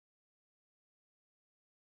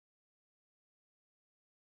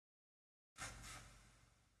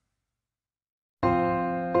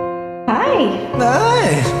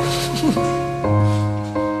Này.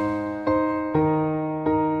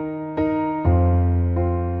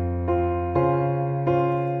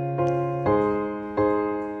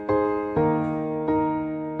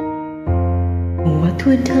 What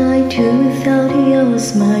would I do without your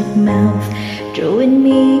smart mouth, drawing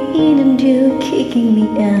me in and you kicking me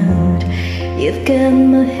out? You've got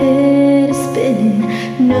my head spinning,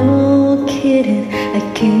 no kidding, I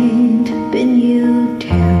can't pin you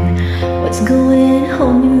down. What's going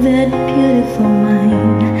on in that beautiful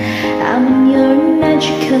mind? I'm in your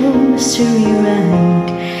magical mystery ride,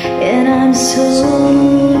 and I'm so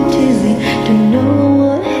dizzy, don't know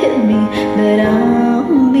what hit me, but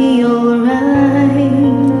I'll be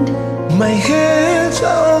alright. My head's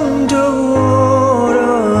on the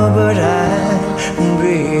water, but I'm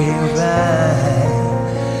breathing fine.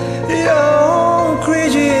 You're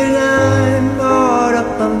crazy and I'm out of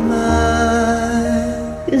my mind.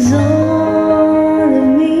 'Cause all of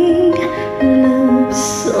me loves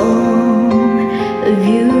song of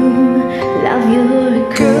you, love your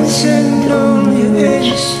curves and all your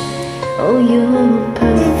edges, all your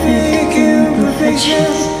perfect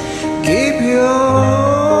imperfections. Give your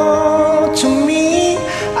all to me,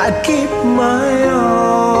 I give my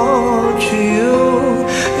all to you.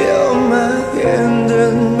 You're my end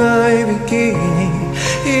and my beginning.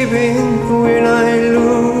 Even when I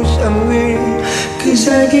lose, I'm winning. 'Cause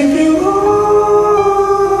I give you all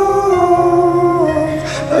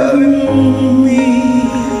of me,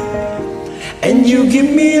 and you give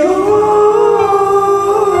me all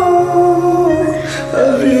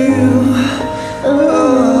of you.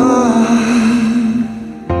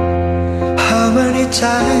 How many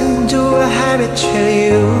times do I have to tell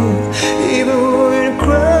you? Even when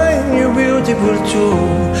crying, you're beautiful too.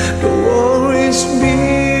 The world is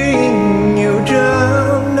beating you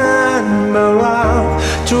down and around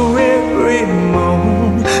to every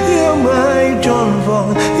moment. You're my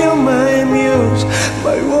downfall, you're my muse,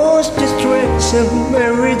 my worst distress and my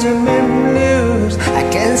rhythm and blues. I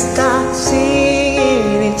can't stop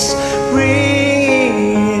singing, it's ringing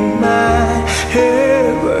in my head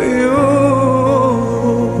for you.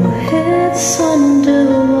 It's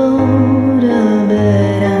underwater,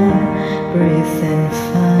 but I'm breathing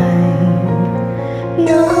fine.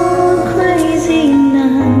 You're crazy and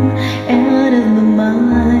I'm out of my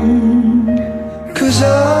mind. 'Cause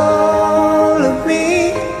all of me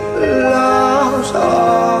loves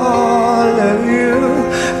all of you.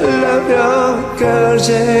 Love your curves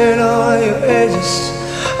and all your edges,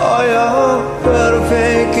 all your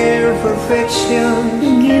perfect imperfections.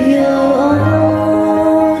 Give your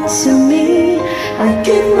all to me, I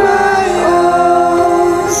give my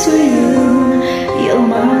all to you. You're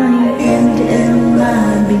my end and my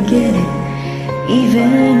beginning.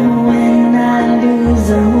 Even when I lose,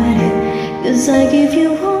 I'm winning. 'Cause I give you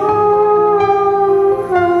all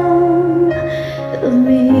of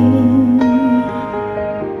me,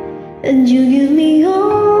 and you give me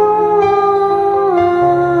all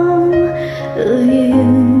of you.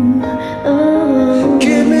 Oh.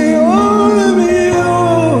 Give me all of you,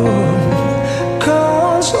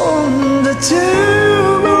 'cause on the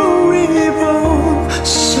table we both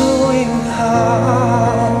sewing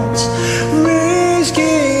hearts,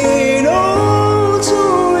 risking all to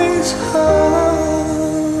his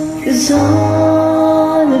heart. 'Cause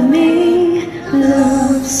all of me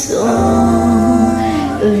loves all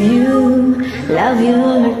of you, love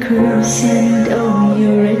your curves and all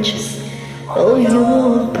your edges, all your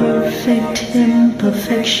perfect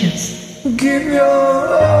imperfections. Give your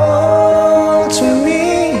all to me,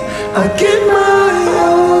 I give my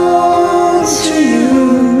all to you.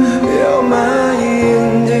 You're my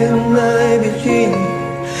end and my beginning.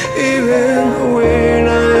 Even when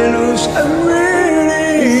I lose, I'm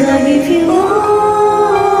winning. 'Cause I give you all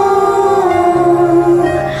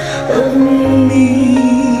of me,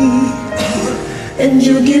 and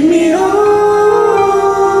you give me all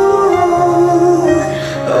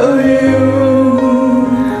of you.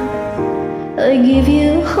 I give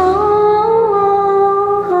you all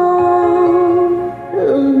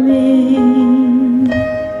of me,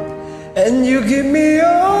 And you give me